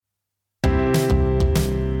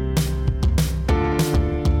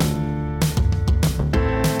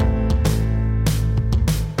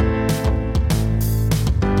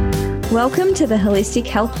Welcome to the Holistic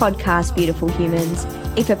Health Podcast, beautiful humans.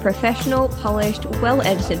 If a professional, polished,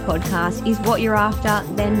 well-edited podcast is what you're after,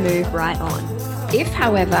 then move right on. If,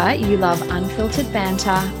 however, you love unfiltered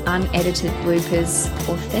banter, unedited bloopers,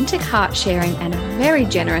 authentic heart sharing, and a very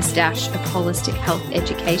generous dash of holistic health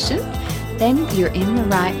education, then you're in the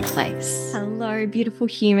right place. Hello, beautiful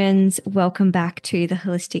humans. Welcome back to the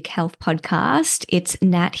Holistic Health Podcast. It's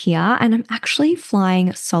Nat here, and I'm actually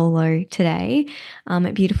flying solo today.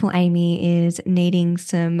 Beautiful Amy is needing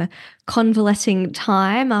some convalescing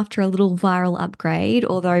time after a little viral upgrade,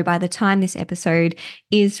 although by the time this episode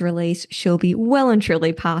is released, she'll be well and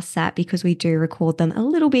truly past that because we do record them a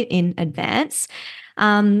little bit in advance.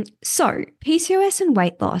 So PCOS and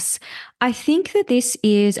weight loss. I think that this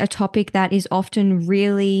is a topic that is often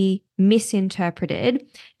really misinterpreted.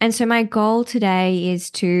 And so my goal today is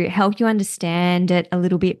to help you understand it a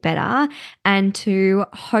little bit better and to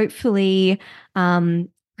hopefully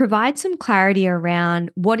provide some clarity around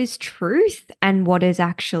what is truth and what is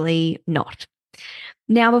actually not.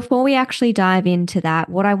 Now, before we actually dive into that,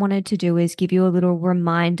 what I wanted to do is give you a little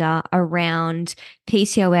reminder around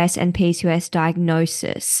PCOS and PCOS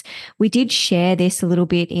diagnosis. We did share this a little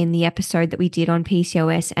bit in the episode that we did on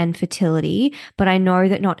PCOS and fertility, but I know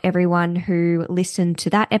that not everyone who listened to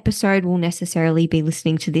that episode will necessarily be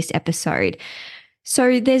listening to this episode.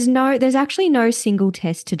 So there's actually no single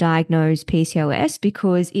test to diagnose PCOS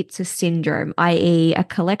because it's a syndrome, i.e. a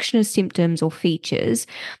collection of symptoms or features.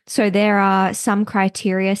 So there are some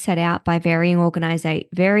criteria set out by varying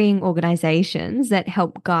organizations that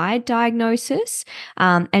help guide diagnosis,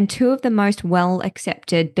 and two of the most well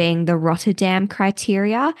accepted being the Rotterdam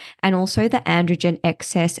criteria and also the Androgen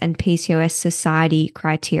Excess and PCOS Society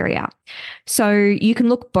criteria. So you can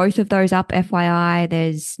look both of those up, FYI.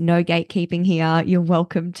 There's no gatekeeping here. You're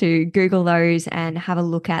welcome to Google those and have a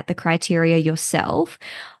look at the criteria yourself.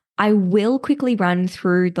 I will quickly run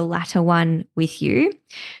through the latter one with you.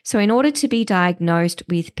 So in order to be diagnosed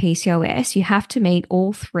with PCOS, you have to meet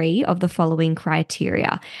all three of the following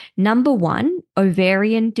criteria. Number one,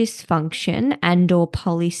 ovarian dysfunction and/or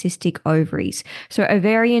polycystic ovaries. So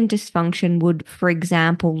ovarian dysfunction would, for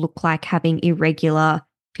example, look like having irregular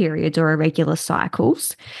periods or irregular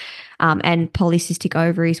cycles. And polycystic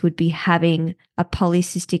ovaries would be having a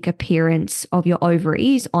polycystic appearance of your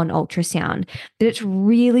ovaries on ultrasound. But it's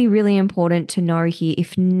really, really important to know here,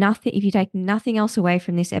 if you take nothing else away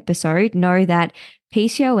from this episode, know that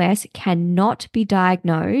PCOS cannot be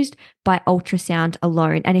diagnosed by ultrasound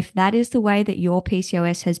alone. And if that is the way that your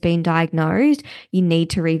PCOS has been diagnosed, you need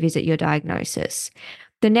to revisit your diagnosis.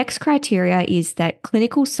 The next criteria is that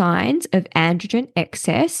clinical signs of androgen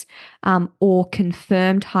excess or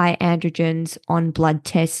confirmed high androgens on blood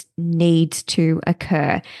tests needs to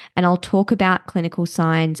occur. And I'll talk about clinical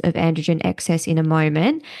signs of androgen excess in a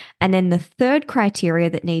moment. And then the third criteria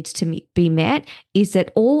that needs to be met is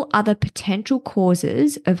that all other potential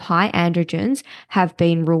causes of high androgens have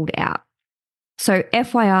been ruled out. So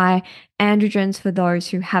FYI, androgens, for those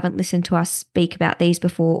who haven't listened to us speak about these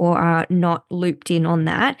before or are not looped in on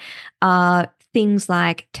that, are things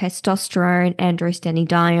like testosterone,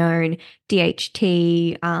 androstenedione,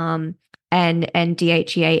 DHT, and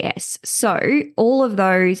DHEAS. So all of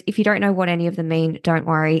those, if you don't know what any of them mean, don't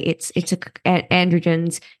worry.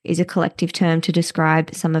 Androgens is a collective term to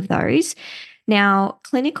describe some of those. Now,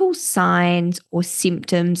 clinical signs or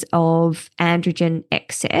symptoms of androgen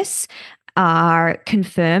excess are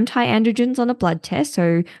confirmed high androgens on a blood test,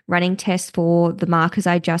 so running tests for the markers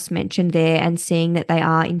I just mentioned there and seeing that they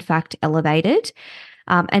are in fact elevated.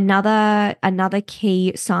 Another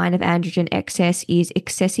key sign of androgen excess is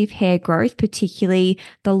excessive hair growth, particularly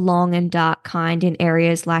the long and dark kind in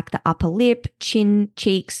areas like the upper lip, chin,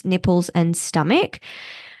 cheeks, nipples, and stomach.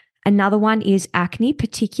 Another one is acne,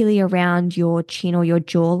 particularly around your chin or your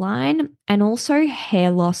jawline, and also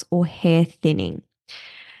hair loss or hair thinning.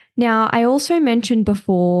 Now, I also mentioned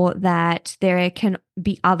before that there can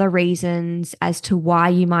be other reasons as to why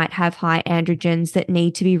you might have high androgens that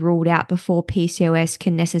need to be ruled out before PCOS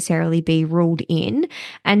can necessarily be ruled in.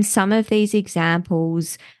 And some of these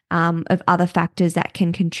examples of other factors that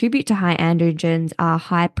can contribute to high androgens are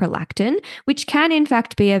high prolactin, which can in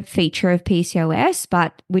fact be a feature of PCOS,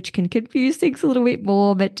 but which can confuse things a little bit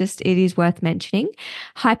more, but just it is worth mentioning.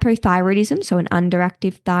 Hypothyroidism, so an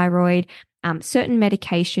underactive thyroid, certain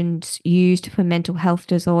medications used for mental health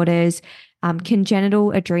disorders, congenital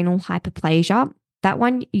adrenal hyperplasia. That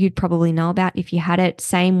one you'd probably know about if you had it.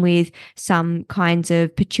 Same with some kinds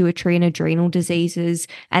of pituitary and adrenal diseases.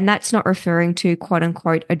 And that's not referring to quote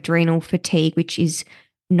unquote adrenal fatigue, which is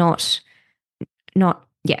not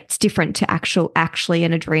Yeah, it's different to actually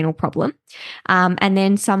an adrenal problem. And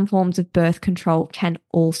then some forms of birth control can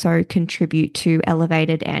also contribute to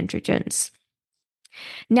elevated androgens.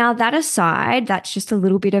 Now, that aside, that's just a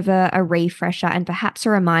little bit of a refresher and perhaps a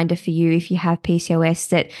reminder for you if you have PCOS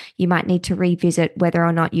that you might need to revisit whether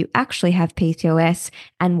or not you actually have PCOS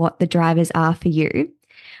and what the drivers are for you.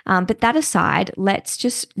 But that aside, let's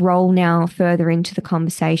just roll now further into the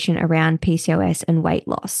conversation around PCOS and weight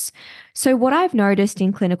loss. So, what I've noticed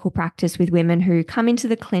in clinical practice with women who come into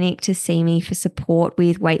the clinic to see me for support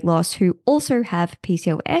with weight loss who also have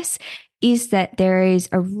PCOS is that there is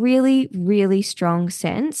a really, really strong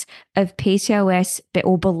sense of PCOS,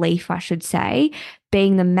 or belief, I should say,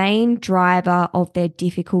 being the main driver of their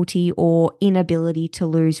difficulty or inability to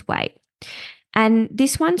lose weight. And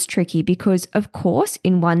this one's tricky because, of course,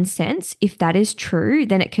 in one sense, if that is true,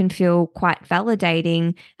 then it can feel quite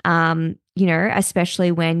validating,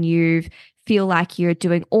 especially when you feel like you're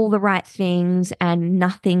doing all the right things and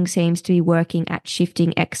nothing seems to be working at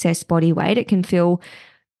shifting excess body weight. It can feel,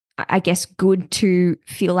 I guess, good to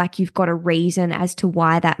feel like you've got a reason as to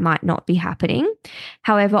why that might not be happening.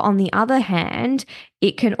 However, on the other hand,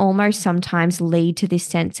 it can almost sometimes lead to this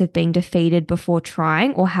sense of being defeated before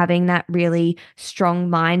trying or having that really strong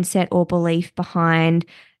mindset or belief behind,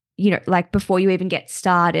 like before you even get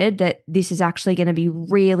started, that this is actually going to be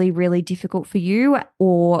really, really difficult for you,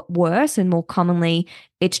 or worse, and more commonly,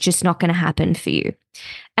 it's just not going to happen for you.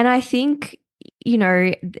 And I think,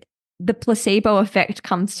 the placebo effect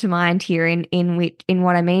comes to mind here in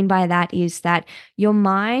what I mean by that is that your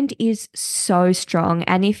mind is so strong.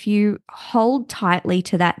 And if you hold tightly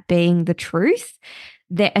to that being the truth,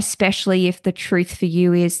 that especially if the truth for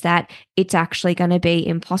you is that it's actually going to be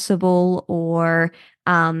impossible or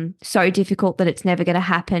so difficult that it's never going to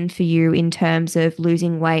happen for you in terms of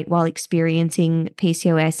losing weight while experiencing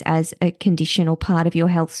PCOS as a condition or part of your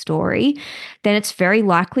health story, then it's very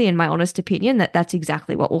likely, in my honest opinion, that that's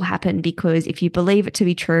exactly what will happen. Because if you believe it to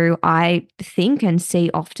be true, I think and see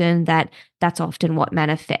often that that's often what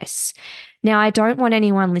manifests. Now, I don't want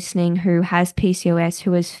anyone listening who has PCOS,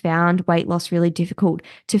 who has found weight loss really difficult,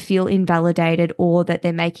 to feel invalidated or that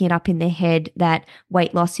they're making it up in their head that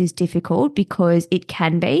weight loss is difficult, because it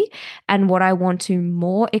can be. And what I want to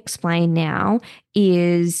more explain now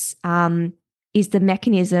is the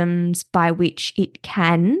mechanisms by which it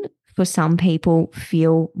can, for some people,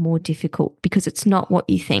 feel more difficult, because it's not what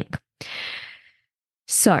you think.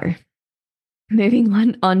 So,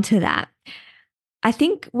 moving on to that. I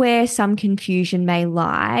think where some confusion may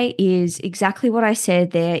lie is exactly what I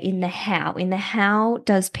said there in the how. In the how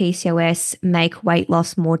does PCOS make weight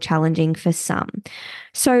loss more challenging for some?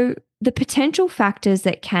 So the potential factors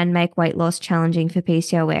that can make weight loss challenging for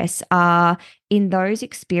PCOS are in those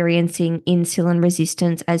experiencing insulin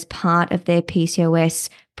resistance as part of their PCOS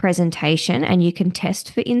presentation. And you can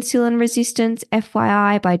test for insulin resistance,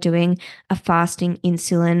 FYI, by doing a fasting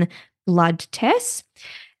insulin blood test.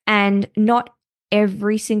 And not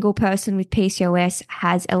every single person with PCOS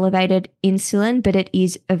has elevated insulin, but it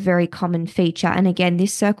is a very common feature. And again,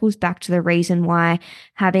 this circles back to the reason why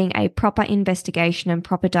having a proper investigation and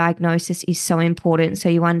proper diagnosis is so important. So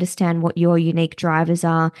you understand what your unique drivers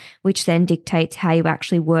are, which then dictates how you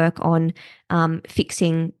actually work on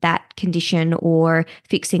fixing that condition, or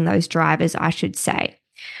fixing those drivers, I should say.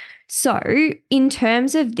 So in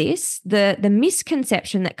terms of this, the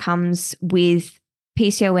misconception that comes with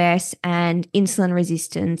PCOS and insulin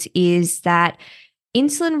resistance is that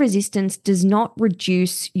insulin resistance does not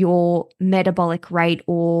reduce your metabolic rate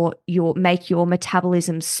or make your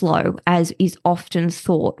metabolism slow, as is often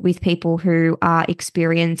thought with people who are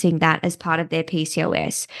experiencing that as part of their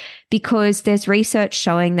PCOS, because there's research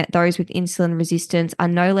showing that those with insulin resistance are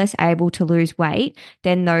no less able to lose weight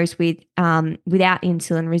than those without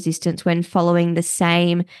insulin resistance when following the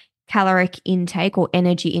same caloric intake or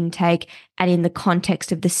energy intake and in the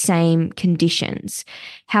context of the same conditions.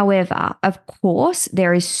 However, of course,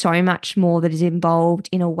 there is so much more that is involved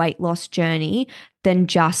in a weight loss journey than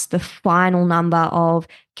just the final number of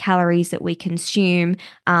calories that we consume.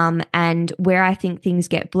 And where I think things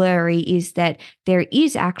get blurry is that there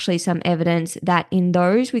is actually some evidence that in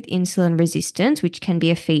those with insulin resistance, which can be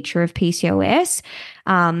a feature of PCOS,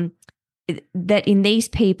 that in these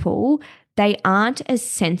people, they aren't as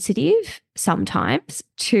sensitive sometimes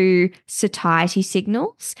to satiety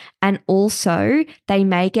signals. And also, they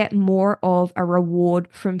may get more of a reward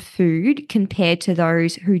from food compared to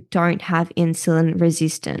those who don't have insulin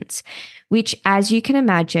resistance, which, as you can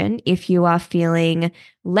imagine, if you are feeling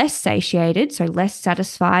less satiated, so less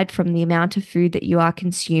satisfied from the amount of food that you are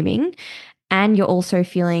consuming, and you're also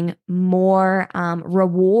feeling more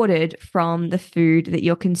rewarded from the food that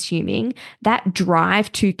you're consuming, that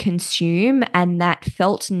drive to consume and that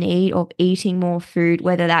felt need of eating more food,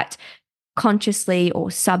 whether that's consciously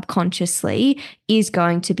or subconsciously, is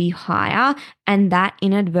going to be higher. And that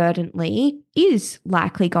inadvertently is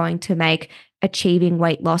likely going to make achieving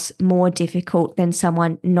weight loss more difficult than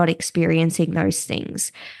someone not experiencing those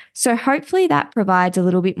things. So hopefully that provides a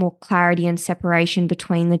little bit more clarity and separation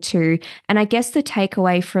between the two. And I guess the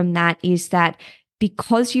takeaway from that is that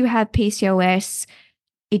because you have PCOS,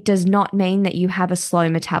 it does not mean that you have a slow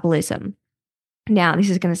metabolism. Now, this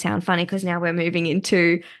is going to sound funny because now we're moving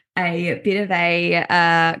into a bit of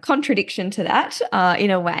a contradiction to that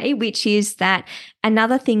in a way, which is that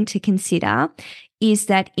another thing to consider is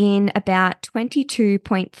that in about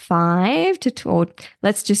 22.5 to, or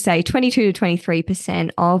let's just say 22 to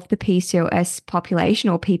 23% of the PCOS population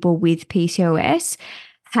or people with PCOS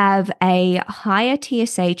have a higher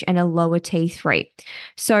TSH and a lower T3.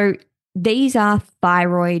 So these are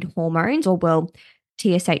thyroid hormones, or well,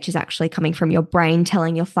 TSH is actually coming from your brain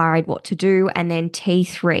telling your thyroid what to do. And then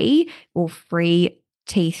T3 or free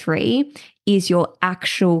T3 is your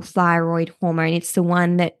actual thyroid hormone. It's the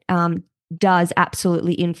one that does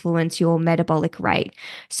absolutely influence your metabolic rate.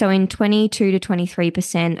 So in 22 to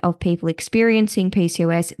 23% of people experiencing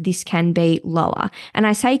PCOS, this can be lower. And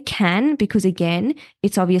I say can because, again,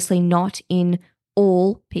 it's obviously not in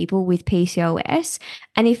all people with PCOS.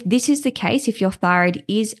 And if this is the case, if your thyroid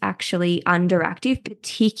is actually underactive,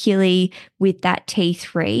 particularly with that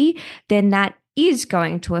T3, then that is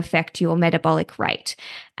going to affect your metabolic rate.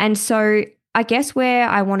 And so I guess where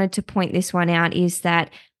I wanted to point this one out is that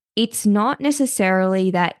it's not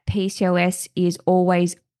necessarily that PCOS is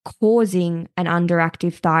always causing an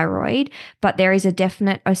underactive thyroid, but there is a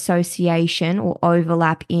definite association or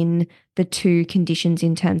overlap in the two conditions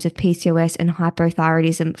in terms of PCOS and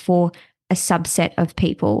hypothyroidism for a subset of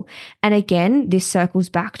people. And again, this circles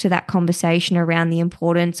back to that conversation around the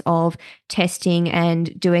importance of testing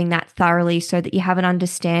and doing that thoroughly so that you have an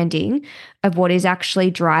understanding of what is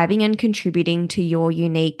actually driving and contributing to your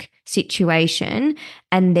unique situation.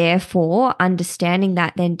 And therefore, understanding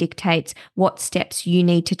that then dictates what steps you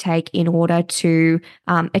need to take in order to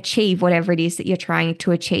achieve whatever it is that you're trying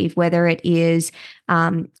to achieve, whether it is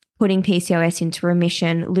putting PCOS into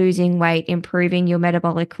remission, losing weight, improving your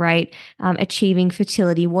metabolic rate, achieving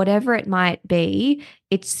fertility, whatever it might be.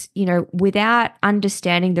 It's, without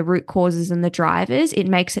understanding the root causes and the drivers, it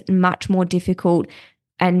makes it much more difficult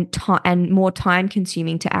and more time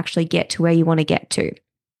consuming to actually get to where you want to get to.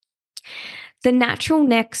 The natural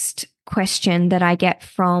next question that I get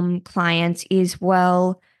from clients is,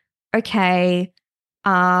 well, okay,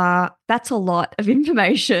 that's a lot of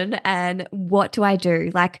information. And what do I do?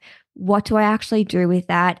 Like, what do I actually do with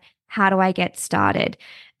that? How do I get started?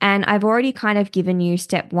 And I've already kind of given you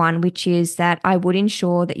step one, which is that I would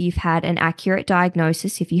ensure that you've had an accurate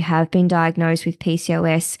diagnosis if you have been diagnosed with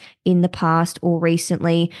PCOS in the past or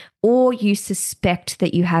recently, or you suspect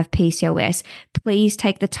that you have PCOS. Please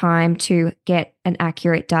take the time to get an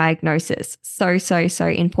accurate diagnosis. So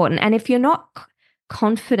important. And if you're not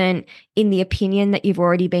confident in the opinion that you've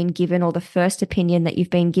already been given or the first opinion that you've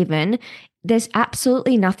been given, there's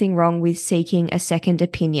absolutely nothing wrong with seeking a second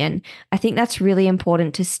opinion. I think that's really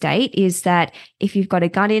important to state, is that if you've got a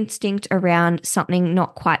gut instinct around something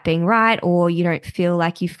not quite being right, or you don't feel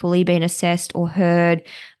like you've fully been assessed or heard,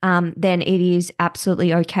 then it is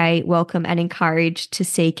absolutely okay, welcome, and encouraged to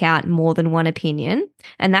seek out more than one opinion.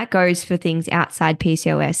 And that goes for things outside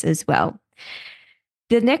PCOS as well.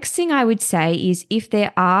 The next thing I would say is if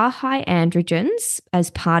there are high androgens as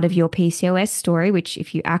part of your PCOS story, which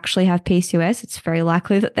if you actually have PCOS, it's very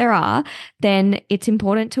likely that there are, then it's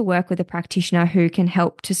important to work with a practitioner who can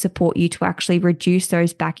help to support you to actually reduce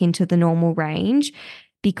those back into the normal range,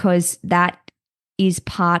 because that is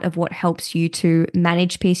part of what helps you to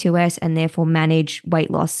manage PCOS and therefore manage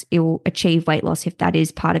weight loss. It will achieve weight loss if that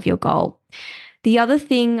is part of your goal. The other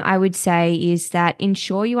thing I would say is that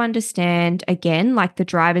ensure you understand, again, like the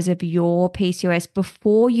drivers of your PCOS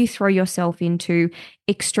before you throw yourself into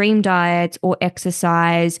extreme diets or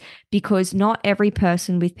exercise, because not every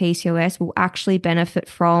person with PCOS will actually benefit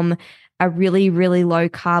from a really, really low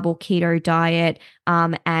carb or keto diet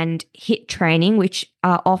and HIIT training, which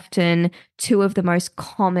are often two of the most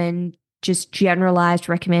common just generalized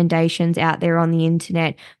recommendations out there on the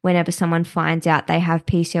internet whenever someone finds out they have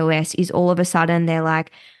PCOS, is all of a sudden they're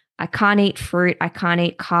like, I can't eat fruit, I can't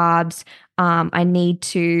eat carbs, I need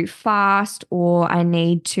to fast, or I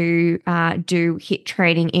need to do HIIT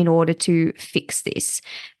training in order to fix this.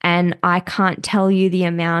 And I can't tell you the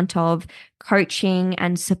amount of coaching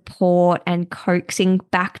and support and coaxing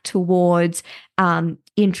back towards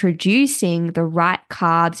introducing the right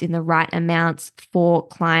carbs in the right amounts for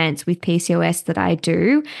clients with PCOS that I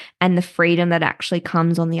do, and the freedom that actually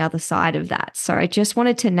comes on the other side of that. So I just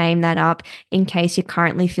wanted to name that up in case you're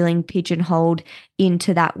currently feeling pigeonholed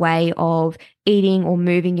into that way of eating or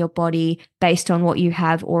moving your body based on what you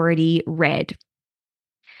have already read.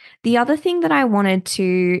 The other thing that I wanted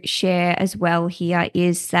to share as well here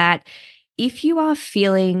is that if you are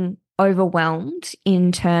feeling overwhelmed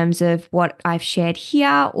in terms of what I've shared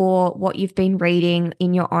here or what you've been reading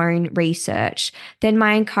in your own research, then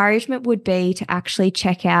my encouragement would be to actually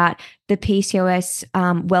check out the PCOS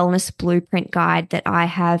Wellness Blueprint Guide that I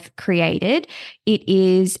have created. It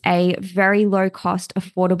is a very low cost,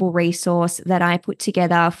 affordable resource that I put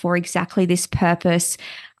together for exactly this purpose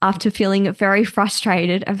after feeling very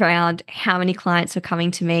frustrated around how many clients are coming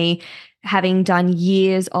to me having done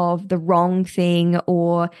years of the wrong thing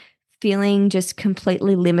or feeling just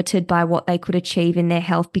completely limited by what they could achieve in their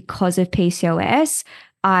health because of PCOS.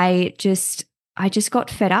 I just got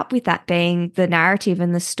fed up with that being the narrative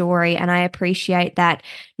and the story. And I appreciate that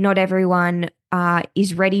not everyone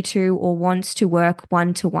is ready to or wants to work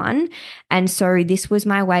one-to-one. And so this was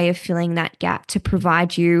my way of filling that gap to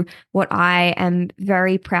provide you what I am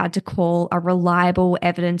very proud to call a reliable,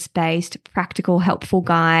 evidence-based, practical, helpful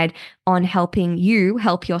guide on helping you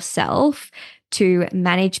help yourself to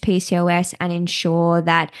manage PCOS and ensure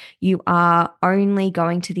that you are only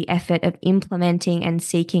going to the effort of implementing and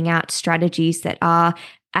seeking out strategies that are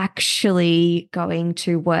actually going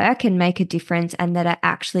to work and make a difference and that are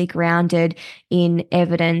actually grounded in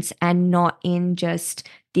evidence and not in just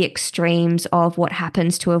the extremes of what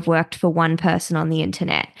happens to have worked for one person on the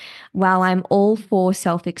internet. While I'm all for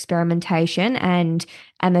self-experimentation and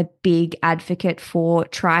am a big advocate for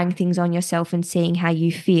trying things on yourself and seeing how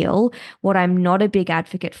you feel, what I'm not a big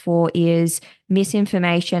advocate for is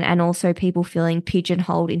misinformation and also people feeling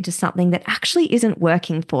pigeonholed into something that actually isn't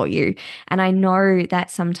working for you. And I know that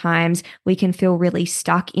sometimes we can feel really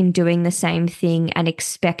stuck in doing the same thing and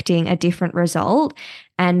expecting a different result.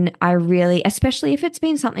 And I really, especially if it's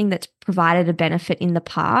been something that's provided a benefit in the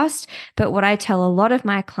past, but what I tell a lot of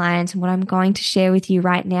my clients and what I'm going to share with you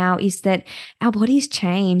right now is that our bodies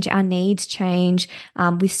change, our needs change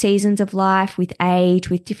with seasons of life, with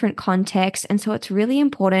age, with different contexts. And so it's really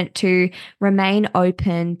important to remain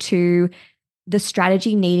open to the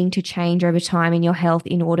strategy needing to change over time in your health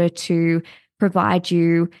in order to provide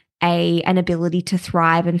you an ability to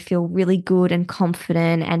thrive and feel really good and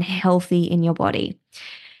confident and healthy in your body.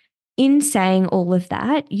 In saying all of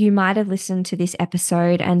that, you might have listened to this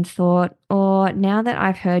episode and thought, oh, now that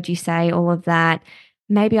I've heard you say all of that,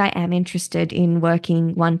 maybe I am interested in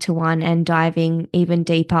working one-to-one and diving even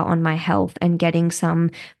deeper on my health and getting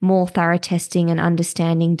some more thorough testing and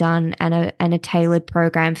understanding done and a tailored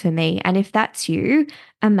program for me. And if that's you,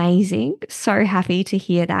 amazing. So happy to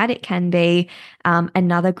hear that. It can be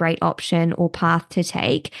another great option or path to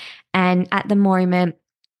take. And at the moment,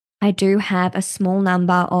 I do have a small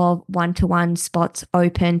number of one-to-one spots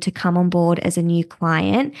open to come on board as a new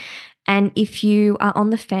client. And if you are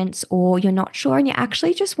on the fence or you're not sure and you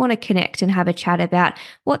actually just want to connect and have a chat about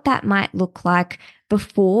what that might look like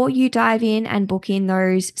before you dive in and book in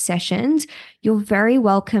those sessions, you're very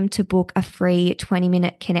welcome to book a free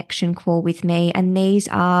 20-minute connection call with me. And these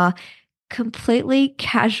are completely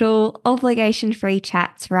casual, obligation-free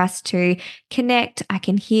chats for us to connect. I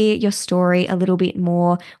can hear your story a little bit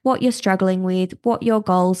more, what you're struggling with, what your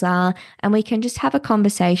goals are, and we can just have a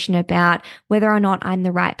conversation about whether or not I'm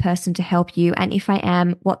the right person to help you, and if I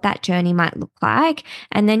am, what that journey might look like.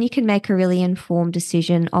 And then you can make a really informed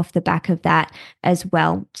decision off the back of that as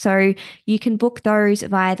well. So you can book those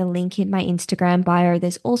via the link in my Instagram bio.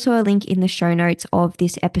 There's also a link in the show notes of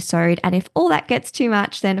this episode. And if all that gets too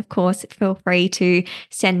much, then of course, feel free to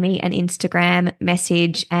send me an Instagram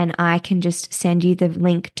message and I can just send you the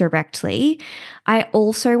link directly. I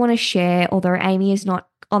also want to share, although Amy is not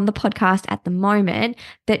on the podcast at the moment,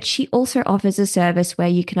 that she also offers a service where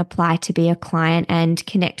you can apply to be a client and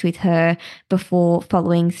connect with her before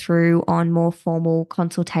following through on more formal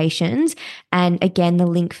consultations. And again, the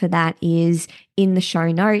link for that is in the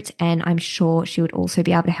show notes, and I'm sure she would also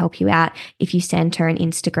be able to help you out if you send her an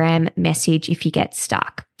Instagram message if you get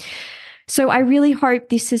stuck. So I really hope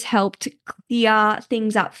this has helped clear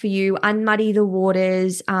things up for you, unmuddy the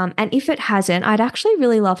waters. And if it hasn't, I'd actually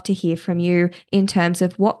really love to hear from you in terms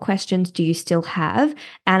of what questions do you still have.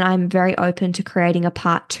 And I'm very open to creating a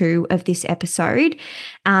part 2 of this episode.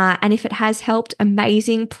 And if it has helped,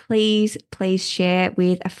 amazing. Please share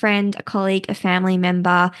with a friend, a colleague, a family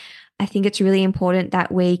member. I think it's really important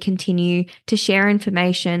that we continue to share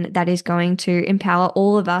information that is going to empower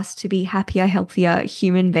all of us to be happier, healthier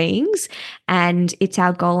human beings. And it's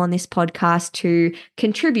our goal on this podcast to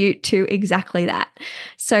contribute to exactly that.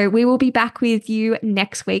 So we will be back with you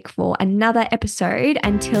next week for another episode.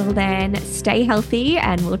 Until then, stay healthy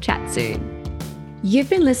and we'll chat soon. You've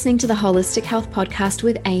been listening to the Holistic Health Podcast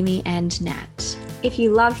with Amy and Nat. If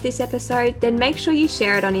you loved this episode, then make sure you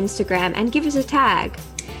share it on Instagram and give us a tag.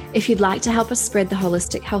 If you'd like to help us spread the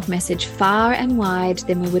holistic health message far and wide,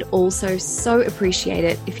 then we would also so appreciate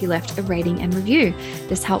it if you left a rating and review.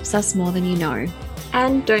 This helps us more than you know.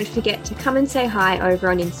 And don't forget to come and say hi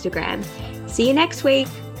over on Instagram. See you next week.